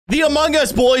The Among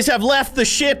Us boys have left the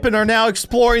ship and are now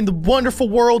exploring the wonderful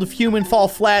world of Human Fall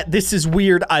Flat. This is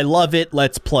weird. I love it.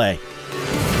 Let's play.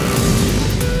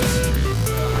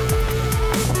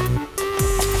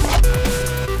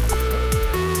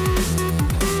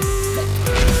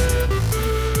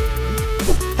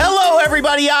 Hello,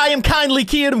 everybody. I am Kindly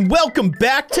Keyin, and welcome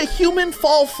back to Human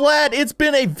Fall Flat. It's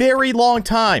been a very long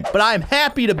time, but I'm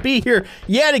happy to be here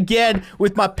yet again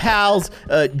with my pals,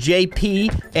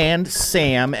 JP and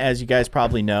Sam. As you guys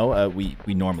probably know, we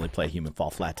normally play Human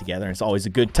Fall Flat together, and it's always a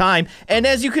good time. And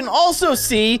as you can also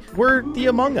see, we're the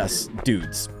Among Us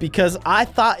dudes, because I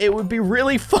thought it would be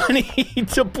really funny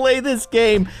to play this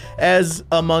game as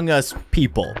Among Us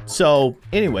people. So,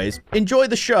 anyways, enjoy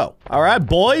the show. All right,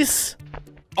 boys?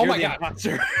 Oh my God.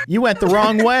 You went the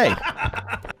wrong way.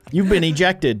 You've been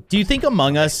ejected. Do you think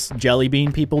Among Us jelly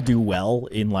bean people do well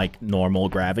in like normal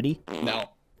gravity? No.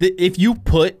 If you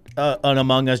put an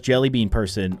Among Us jelly bean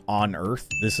person on Earth,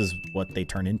 this is what they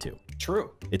turn into.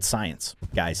 True. It's science.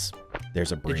 Guys,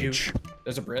 there's a bridge.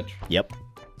 There's a bridge? Yep.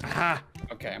 Aha.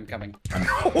 Okay, I'm coming.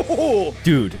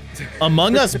 Dude,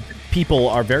 Among Us people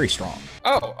are very strong.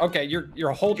 Oh, okay. You're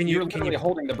literally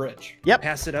holding the bridge. Yep.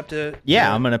 Pass it up to...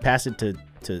 Yeah, I'm gonna pass it to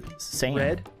Sam.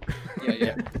 Red?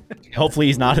 Yeah. Hopefully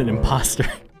he's not an imposter.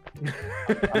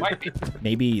 I might be.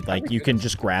 Maybe like you can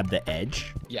just grab the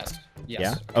edge. Yes.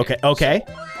 Yeah. Okay.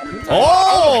 So,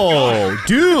 Oh,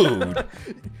 dude.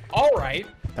 All right.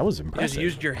 That was You just impressive.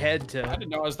 used your head to... I didn't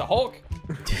know I was the Hulk.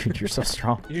 Dude, you're so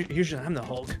strong. Usually I'm the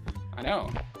Hulk. I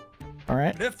know. All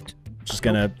right. Lift. Just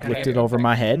gonna Oh, lift it over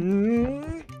my head.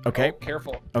 Okay. Oh,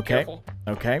 careful. Okay. Careful.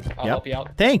 Okay. I'll help you out.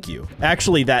 Thank you.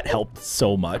 Actually, that helped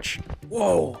so much.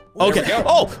 Whoa. Okay. we go.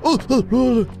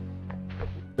 Oh.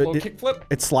 Little kickflip.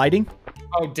 It's sliding.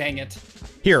 Oh, dang it.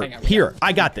 Here. Hang on, Here.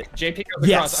 I got it. JP goes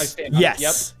across. I Yes. stand on it.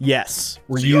 Yep. Yes.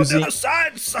 We're See you on the using. other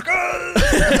side, sucker!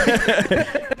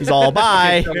 He's all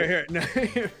bye. Here. No.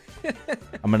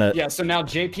 I'm gonna. Yeah, so now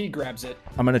JP grabs it.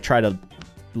 I'm gonna try to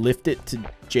lift it to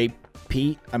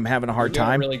JP. I'm having a hard You're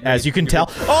doing time, really great. as you can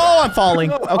tell. Oh, I'm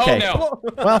falling. Okay. Oh,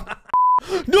 no. Well.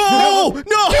 No!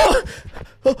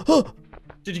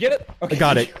 Did you get it? Okay. I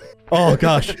got it. Oh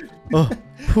gosh. Oh,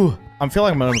 phew. I'm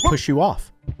feeling I'm gonna push you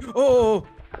off. Oh.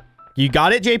 You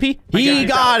got it, JP? He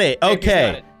got it. JP's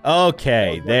Okay. got it.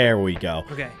 Okay. There we go.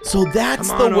 Okay. So that's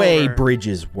Come the on way over.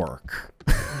 bridges work.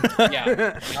 Yeah.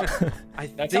 That's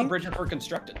how think bridges were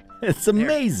constructed. It's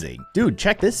amazing. Dude,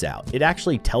 check this out. It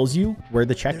actually tells you where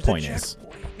the there's a checkpoint is.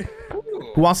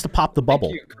 Ooh. Who wants to pop the bubble?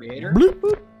 Thank you, creator. Bloop,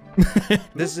 boop.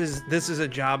 This is a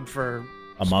job for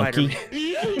A monkey?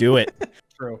 Spider-Man. Do it.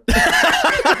 True.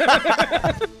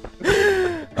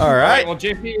 All right. Well,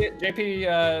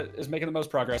 JP is making the most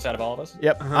progress out of all of us.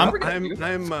 Yep. I'm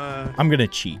I'm gonna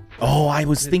cheat. Oh, I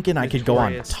was thinking I could go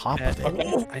on notorious top of at-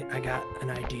 it. I got an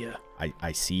idea.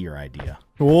 I see your idea.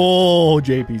 Oh,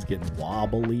 JP's getting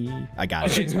wobbly. I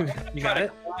got Okay, it. so You got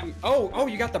it? Oh,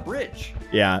 you got the bridge.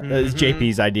 Yeah, it's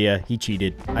JP's idea. He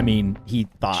cheated. I mean, he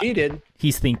thought. Cheated.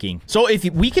 He's thinking. So if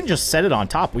we can just set it on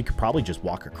top, we could probably just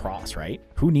walk across, right?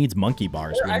 Who needs monkey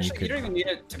bars Or when actually, you you could? don't even need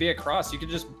it to be across. You could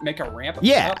just make a ramp.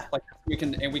 Yeah. Up, like we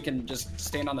can just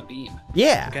stand on the beam.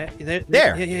 Yeah. Okay.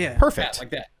 There. Yeah. Perfect. Yeah, like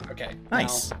that. Okay.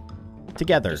 Nice. Now,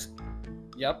 Together.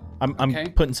 yep. I'm okay.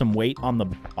 putting some weight on the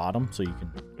bottom so you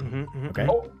can. Okay.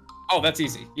 Oh, that's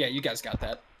easy. Yeah, you guys got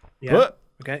that. Yeah. Whoop,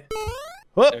 Okay.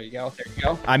 whoop. There you go. There you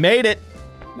go. I made it.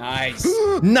 Nice.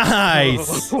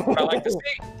 Nice. I like to see.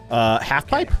 Half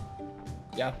pipe.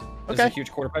 Yeah. This Okay. is a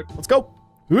huge quarter pipe. Let's go.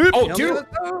 Whoop, Oh, dude.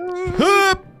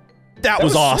 whoop. That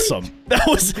was was awesome. That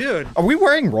was. Dude. Are we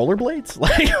wearing rollerblades?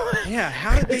 Like. Yeah.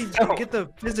 How did they get the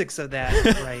physics of that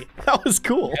right? That was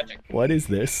cool. Magic. What is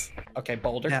this? Okay,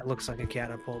 boulder. That looks like a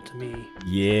catapult to me.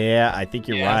 Yeah, I think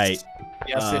you're Yes. right.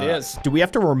 Yes, it is. Do we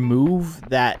have to remove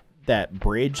that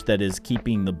bridge that is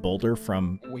keeping the boulder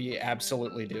from? We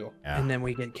absolutely do. Yeah. And then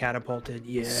we get catapulted.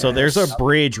 Yeah. So there's a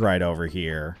bridge right over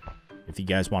here. If you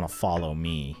guys want to follow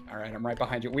me, All right, I'm right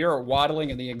behind you. We are waddling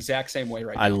in the exact same way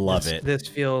right now. I love it. This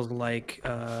feels like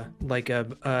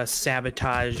a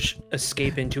sabotage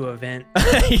escape into a vent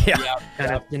Yeah,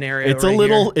 kind of scenario. it's a right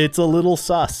little, it's a little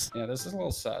sus. Yeah, this is a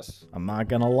little sus. I'm not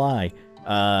gonna lie.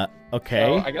 Okay.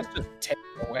 So I guess just take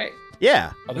it away.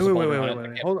 Yeah. Oh, Here. there's a Wait. boulder on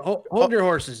it. Okay. Hold your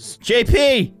horses.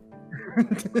 JP.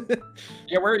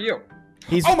 Yeah, where are you?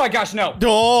 He's. Oh my gosh, no.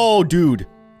 Oh, dude.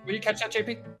 Will you catch that,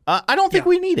 JP? I don't think Yeah.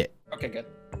 we need it. Okay, good.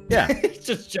 Yeah.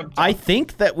 Just jumped. I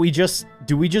think that we just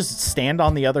stand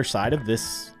on the other side of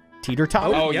this teeter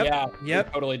top. Oh Yep, yeah. yep.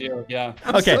 We totally do. Yeah.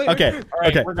 Okay. Absolutely. Okay. All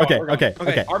right, Okay. we're going, Okay. we're going. Okay.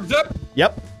 Okay. Okay. Arms up.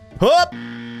 Yep. Whoop.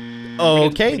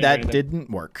 Okay, didn't do that anything. didn't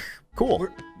work. Cool.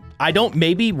 We're- I don't.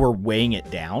 Maybe we're weighing it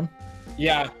down.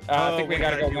 Yeah, I think we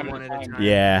gotta go do one at a time.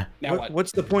 Yeah. Now what?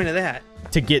 What's the point of that?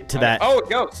 To get to that. Oh, it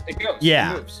goes. It goes.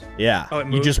 Yeah. It moves. Yeah. Oh, it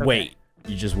You moves? just Okay. wait.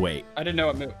 You just wait. I didn't know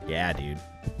it moved. Yeah, dude.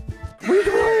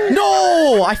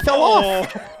 No! I fell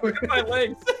off. Look at my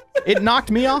legs. It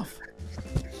knocked me off.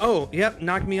 Oh, yep,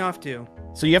 knocked me off too.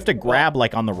 So you have to grab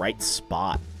like on the right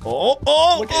spot. Oh,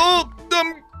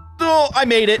 I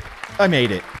made it. I made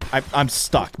it. I'm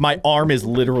stuck. My arm is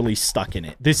literally stuck in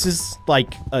it. This is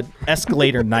like an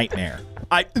escalator nightmare.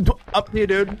 Hey,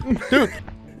 dude. Dude,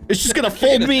 it's just gonna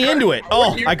fold me into it.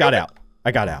 Oh, I got out.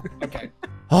 I got out. Okay.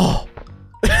 Oh.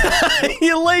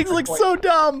 Your legs look so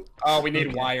dumb. Oh, we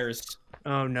need wires.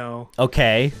 Oh no.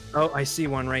 Okay. Oh, I see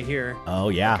one right here. Oh,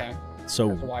 yeah. Okay. So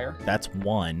There's a wire. that's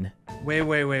one. Wait.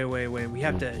 We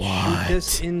have to What? shoot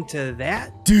this into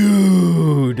that?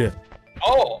 Dude.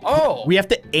 Oh. We have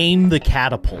to aim the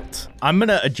catapult. I'm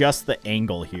gonna adjust the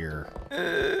angle here.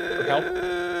 Help.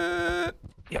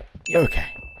 Yep. Okay.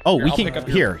 Oh, Here, we I'll can. pick up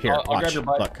your- Here. I'll grab Watch. your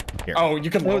butt. Look. Here. Oh,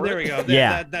 you can. Oh, lower there we it? go.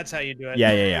 Yeah. That's how you do it.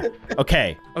 Yeah.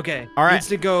 Okay. Okay. All right. Needs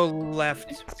to go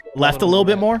left. Left a little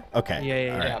bit more? Okay.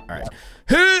 Yeah. All right.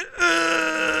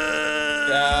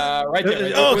 Right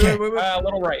there. Okay. Wait. A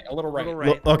little right. A little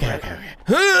right. Okay.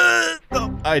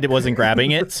 I wasn't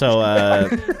grabbing it, so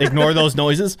ignore those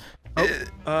noises.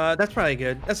 That's probably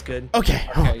good. That's good. Okay.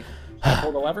 Okay.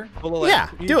 Pull the lever. Pull the lever. Yeah,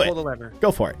 You do it. Pull the lever.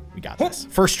 Go for it. We got this.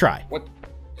 First try. What?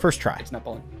 First try. It's not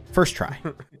pulling. First try.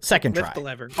 Second try. Lift the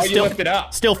lever. Oh, you lift it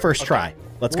up. Still first try.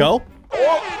 Let's go.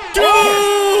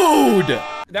 Oh, Dude!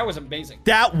 that was amazing.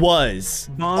 That was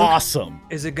Bonk. awesome.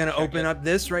 Is it gonna open up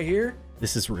this right here?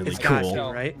 This is really It's got cool. to,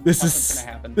 right? This Something's is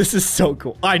gonna happen. this is so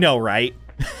cool. I know, right?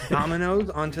 Dominoes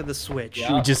onto the switch.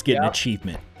 Yeah. We just get an Yep.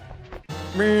 achievement.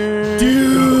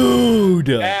 Dude.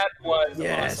 Dude! That was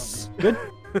Yes.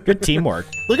 Good teamwork.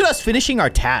 Look at us finishing our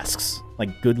tasks.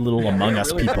 Like good little Among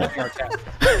Us really people. Plug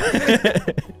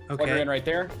her Okay. in right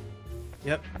there.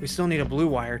 Yep. We still need a blue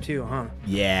wire too, huh?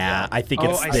 Yeah, I think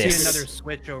Oh, it's I this. see another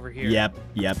switch over here. Yep.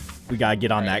 We gotta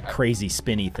get on Right. that crazy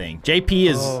spinny thing.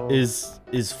 JP Oh.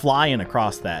 is flying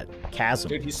across that chasm.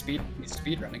 Dude, he's speed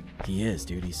running. He is,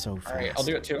 dude. He's so fast. All right, I'll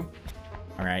do it too.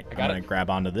 All right, I'm got gonna it. grab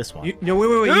onto this one. No, wait.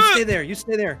 You stay there. You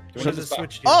stay there. What What does does the this do?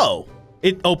 switch do? Oh,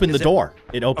 it opened Is the it- door.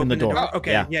 It opened the door.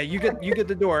 Okay. Yeah. Yeah. You get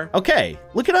the door. Okay.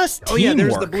 Look at us. Oh yeah.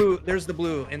 There's the teamwork. blue. There's the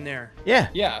blue in there. Yeah.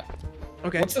 Yeah.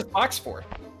 Okay. What's this box for?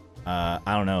 I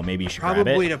don't know. Maybe you should grab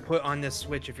Probably it. to put on this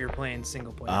switch if you're playing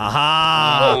single player.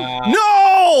 Aha!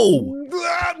 No!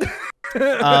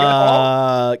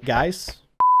 Guys.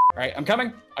 All right, I'm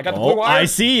coming. I got the blue Oh, wire. I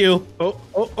see you. Oh.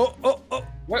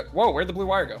 What? Whoa, where'd the blue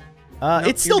wire go?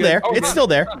 It's still you're there. good. Oh, It's got still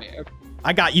me, there. got me. Okay.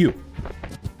 I got you.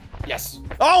 Yes.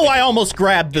 Oh, I almost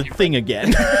grabbed the thing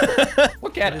again.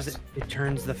 Look at What is us. it? It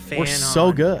turns the fan We're on.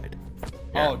 so good.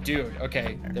 Oh, dude.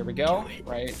 Okay, there we go.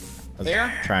 Right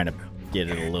there. Trying to get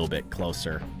it a little bit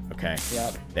closer. Okay.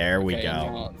 Yep. There we Okay,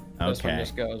 go. now this one Okay.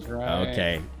 just goes right.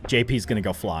 Okay. JP's gonna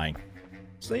go flying.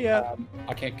 So yeah.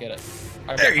 I can't get it.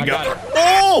 There you I go. got it.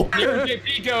 Oh! Here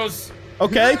JP goes.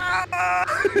 Okay.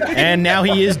 And now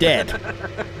he is dead.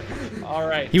 All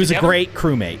right. He was a together? great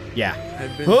crewmate. Yeah.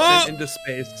 I've been Oh! sent into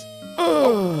space.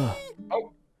 Oh.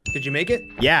 Oh, Did you make it?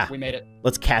 Yeah. we made it.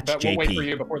 Let's catch But we'll wait for JP.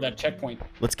 you before that checkpoint.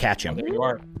 Let's catch him. There you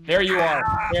are. There you are.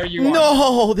 There you are.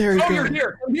 No, there you Oh, go. you're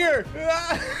here. I'm here.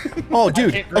 Oh,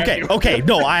 dude. can't grab Okay, you. okay.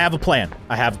 No, I have a plan.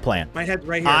 I have a plan. My head's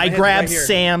right here. My I head's grab right here.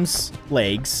 Sam's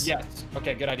legs, Yes.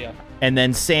 Okay, good idea. and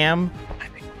then Sam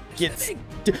gets.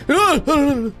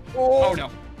 Oh no.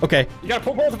 Okay. You gotta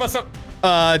pull both of us up.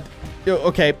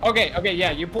 Okay. Okay,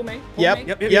 yeah, you pull me. Pull Yep.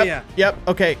 me. Yep. Yep.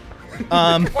 Okay.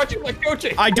 Why'd you let go,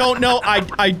 Jake? I don't know.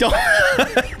 I don't.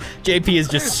 JP is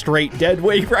just straight dead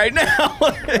weight right now.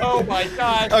 Oh my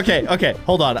god. Okay.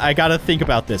 Hold on. I gotta think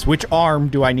about this. Which arm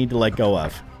do I need to let go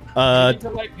of? You need to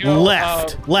let go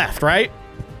Left. of- Left. Right.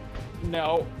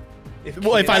 No.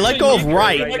 Well, if I let go of Actually, you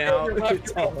right, let go of your left,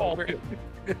 it's you're gonna fall. over.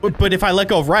 but if I let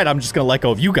go of right, I'm just gonna let go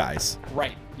of you guys.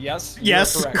 Right. Yes. you are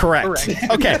Yes, correct.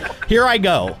 Okay, here I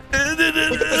go. Look at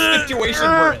the situation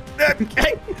we're in.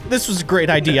 Hey, this was a great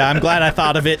idea. I'm glad I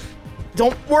thought of it.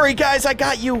 Don't worry, guys. I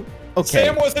got you. Okay.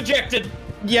 Sam was ejected.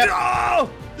 Yep. All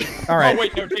right. Oh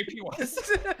wait, no, JP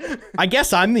was. I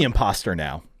guess I'm the imposter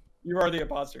now. You are the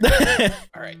imposter.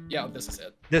 All right. Yeah, this is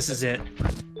it. This is it.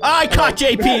 I caught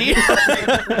JP.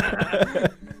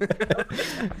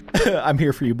 I'm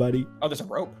here for you, buddy. Oh, there's a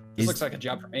rope. This looks like a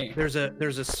job for me. There's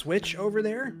a switch over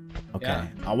there. Okay. Yeah.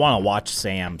 I want to watch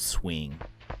Sam swing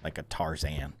like a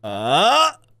Tarzan.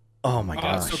 Oh my Oh,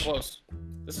 gosh. it's so close.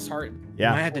 This is hard.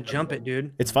 Yeah. I had to jump it,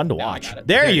 dude. It's fun to Now I watch. got it.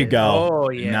 There you go. Oh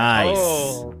yeah. Nice.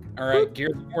 Oh. All right,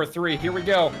 gear 4-3. Here we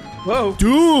go. Whoa.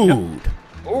 Dude.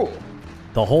 Ooh.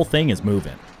 The whole thing is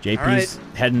moving. JP's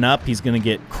heading up. He's going to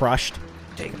get crushed.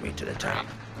 Take me to the top.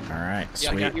 All right, I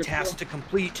sweet. got tasks to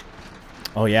complete.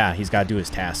 Oh, yeah, he's got to do his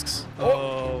tasks.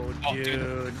 Oh,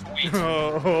 dude.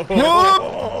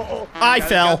 I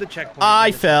fell.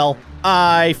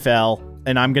 I fell.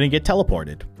 And I'm going to get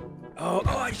teleported. Oh,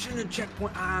 I shouldn't have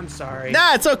checkpoint. I'm sorry.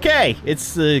 Nah, it's okay.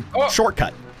 It's a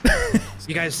shortcut.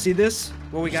 You guys see this?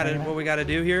 What we gotta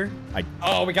do here?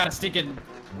 Oh, we gotta stick it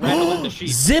rattle in the sheet.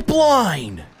 Zip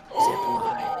line.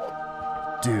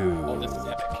 Dude. Oh, this is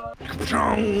epic.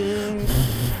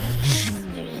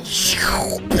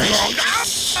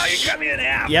 Oh, you cut me in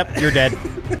half. Yep, you're dead.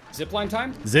 Zipline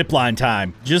time? Zipline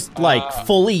time. Just like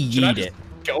fully yeet it.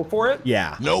 Go for it?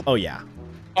 Yeah. Nope. Oh, yeah.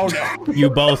 Oh, no. You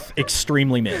both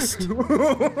extremely missed.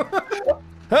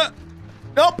 Huh.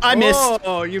 Nope, I missed.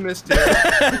 Oh, you missed it.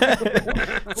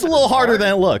 It's a little harder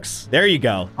than it looks. There you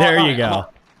go. There you go.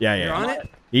 Yeah, You're on it?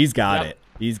 He's got it.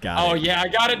 He's got it. Oh, yeah, I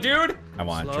got it, dude. I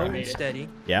want to Slow try and it. steady.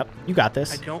 Yep, you got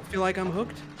this. I don't feel like I'm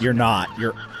hooked. You're not.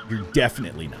 You're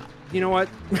definitely not. You know what?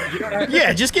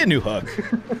 Yeah, just get a new hook.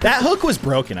 That hook was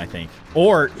broken, I think.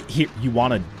 Or here, you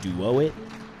want to duo it,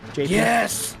 JP?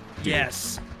 Yes.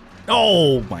 Yes.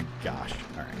 Oh my gosh.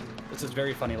 All right. This is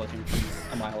very funny looking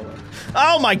from a mile away.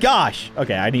 Oh my gosh.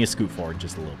 Okay, I need to scoot forward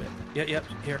just a little bit. Yep.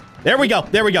 Here. There we go.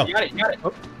 There we go. You got it. You got it.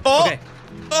 Oh. Okay.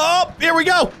 Oh, here we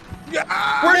go.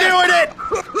 We're doing it.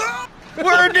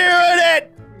 We're doing it.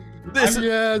 This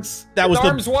Yes. that was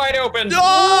Arms wide open.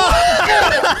 Oh!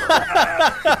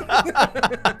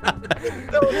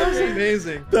 That was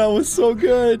amazing. That was so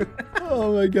good.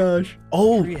 Oh my gosh.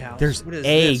 Oh, Treehouse. there's What is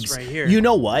eggs. this right here? You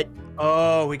know what?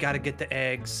 Oh, we gotta get the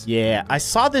eggs. Yeah, I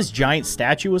saw this giant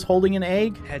statue was holding an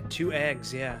egg, Had 2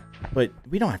 eggs, yeah. but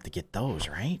we don't have to get those,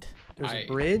 right? There's a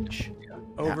bridge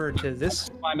over to this.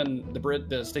 Climbing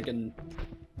the stinking.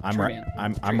 I'm Tree right.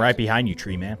 man. I'm right behind you,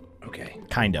 tree man. Okay.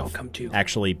 Kind of. I'll come too.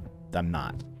 Actually, I'm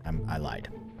not. I lied.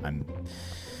 I'm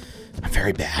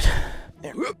very bad.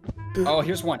 There. Oh,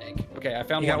 here's one egg. Okay, I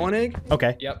found You got one egg?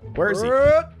 Okay. Yep. Where is he?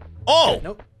 Oh!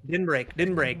 Nope. Didn't break.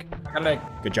 Didn't break. I got an egg.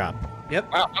 Good job.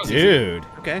 Yep. Wow, that was easy. Dude.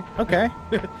 Okay. Okay.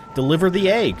 Deliver the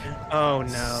egg. Oh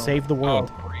no. Save the Oh,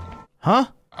 world. great. Huh?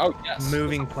 Oh, yes.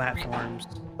 Moving platforms.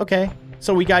 Okay.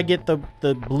 So we gotta get the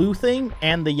blue thing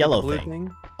and the yellow Blue thing.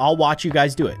 thing. I'll watch you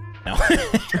guys do it. No.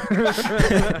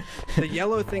 The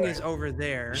yellow thing is over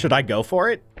there. Should I go for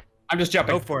it? I'm just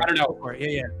jumping. Go for it. I don't know. Go for it.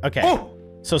 Yeah. Okay. Oh!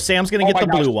 So Sam's gonna Oh get my the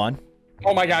blue gosh. one,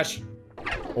 Oh my gosh.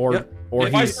 or Yep. or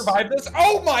If I he's. survive this,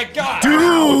 oh my god.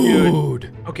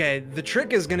 Dude. Okay. The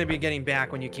trick is gonna be getting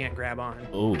back when you can't grab on.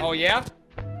 Ooh. Oh yeah.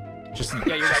 Just.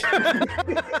 Yeah, you're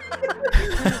right.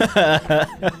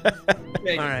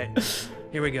 Yeah, All right.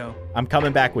 Here we go. I'm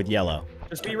coming back with yellow.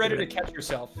 Just be ready to catch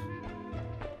yourself.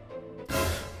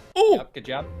 Ooh. Yep, good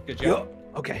job. Good job.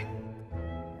 Okay.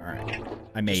 All right.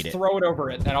 I made it. Throw it over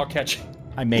it, and I'll catch it.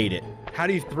 I made it. How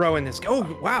do you throw in this?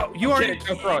 Oh wow! You already.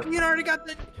 Go throw it. You already got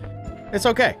the. It's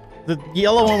okay. The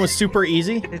yellow one was super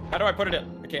easy. How do I put it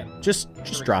in? I can't. Just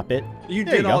drop it. You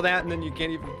There did you all go. that and then you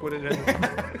can't even put it in.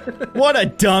 What a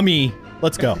dummy.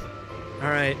 Let's go. All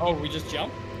right. Oh, we just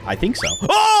jump? I think so.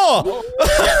 Oh!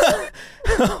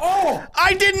 Oh!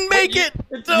 I didn't make it.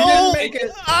 You No, didn't make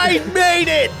it. I made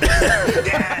it.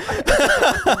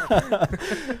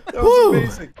 That was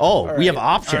amazing. Oh, we have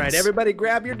options. All right, everybody,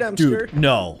 grab your dumpster. Dude,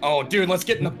 no. Oh, dude, let's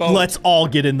get in the boat. Let's all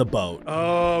get in the boat.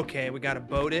 Okay, we gotta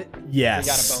boat it. Yes. We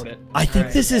gotta boat it. I think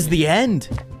Alright. this is the end.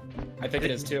 I think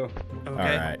it is too. Okay. All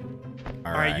right.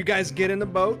 All right, you guys get in the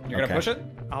boat. You're gonna Okay. push it?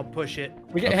 I'll push it.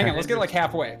 Hang on, let's get it like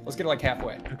halfway. Let's get it like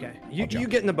halfway. Okay. You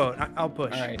get in the boat. I'll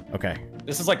push. All right. Okay.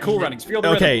 This is like cool runnings. Feel the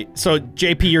rhythm. Okay, so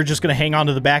JP, you're just gonna hang on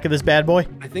to the back of this bad boy?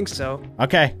 I think so.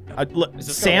 Okay. Is this gonna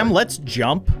Sam, work? let's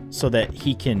jump so that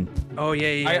he can. Oh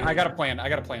yeah. I got a plan. I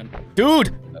got a plan.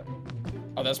 Dude,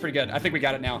 Oh, that's pretty good. I think we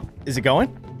got it now. is it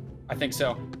going? I think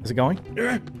so. Is it going?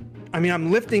 I mean,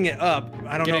 I'm lifting it up.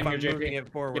 I don't Get know in if I'm here, JP. moving it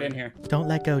forward. Get in here. Don't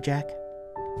let go, Jack.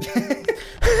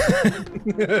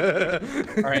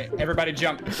 All right, everybody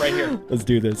jump right here. Let's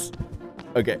do this.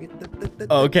 Okay.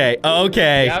 Okay.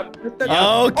 Okay. Yep.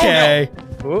 Okay.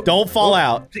 Oh, Don't fall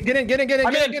out. Get in.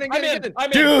 I'm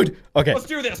in. Dude. Okay. Let's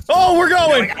do this. Oh, we're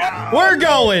going. We're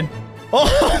going.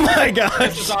 Oh my This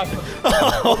gosh. is awesome. Oh,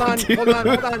 Hold on. dude. Hold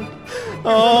on.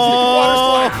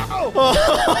 Oh,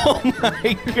 oh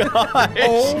my gosh.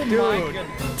 Oh my Dude.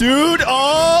 goodness. Dude,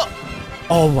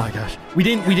 oh my gosh. We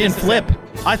didn't flip.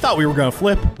 I thought we were gonna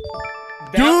flip.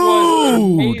 That was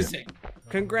Dude. amazing.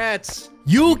 Congrats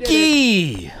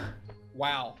Yuki!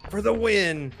 Wow. for the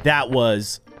win. That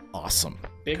was awesome.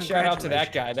 Big shout out to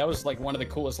that guy. That was like one of the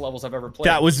coolest levels I've ever played.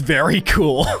 That was very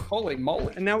cool. Holy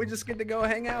moly. And now we just get to go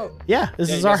hang out. Yeah, this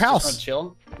is our house.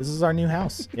 Chill. This is our new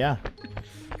house. Yeah.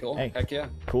 Cool. Hey. Heck yeah.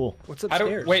 Cool. What's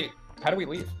upstairs? How do we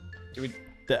leave? Do we?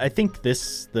 I think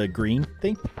the green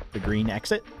thing, the green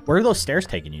exit. Where are those stairs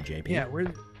taking you, JP? Yeah,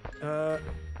 we're.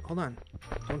 Hold on.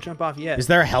 Don't jump off yet. Is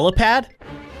there a helipad?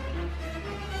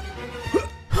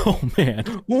 Oh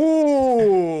man.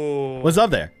 Ooh. What's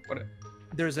up there?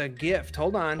 There's a gift.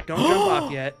 Hold on. Don't jump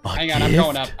off yet. Hang on, I'm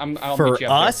going up. I'll for meet you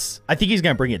up us? I think he's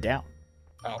gonna bring it down.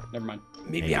 there. Oh, never mind.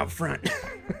 Maybe out front.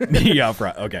 Me out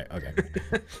front. Okay. Okay.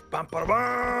 Bum, ba,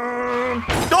 bum.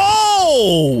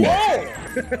 Oh!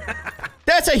 Whoa!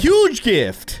 That's a huge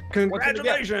gift.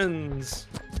 Congratulations.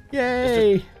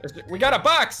 Yay! We got a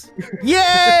box.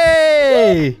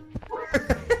 Yay!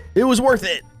 It was worth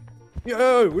it.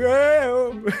 Yo.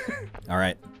 All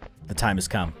right, the time has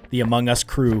come. The Among Us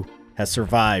crew has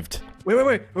survived.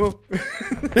 Wait. Oh. All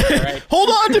right. Hold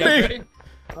on to You guys me. ready?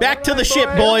 Back to the ship,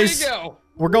 Here boys. we go.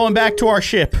 We're going back to our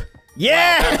ship.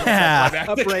 Yeah!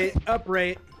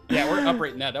 Upright. Yeah, we're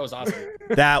uprating that. That was awesome.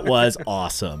 That was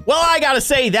awesome. Well, I gotta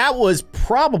say, that was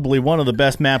probably one of the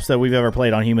best maps that we've ever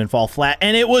played on Human Fall Flat,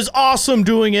 and it was awesome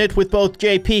doing it with both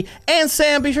JP and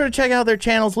Sam. Be sure to check out their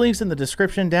channels. Links in the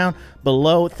description down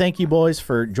below. Thank you, boys,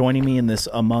 for joining me in this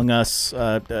Among Us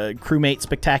crewmate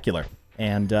spectacular.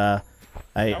 And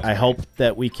I hope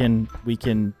that we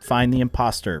can find the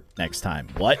imposter next time.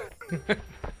 What?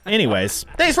 Anyways,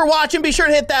 thanks for watching. Be sure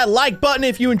to hit that like button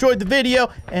if you enjoyed the video,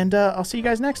 and I'll see you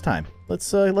guys next time. Let's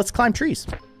climb trees.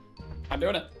 I'm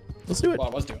doing it. Let's do it. Well,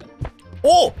 I was doing it.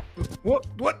 Oh!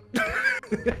 What?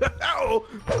 Ow!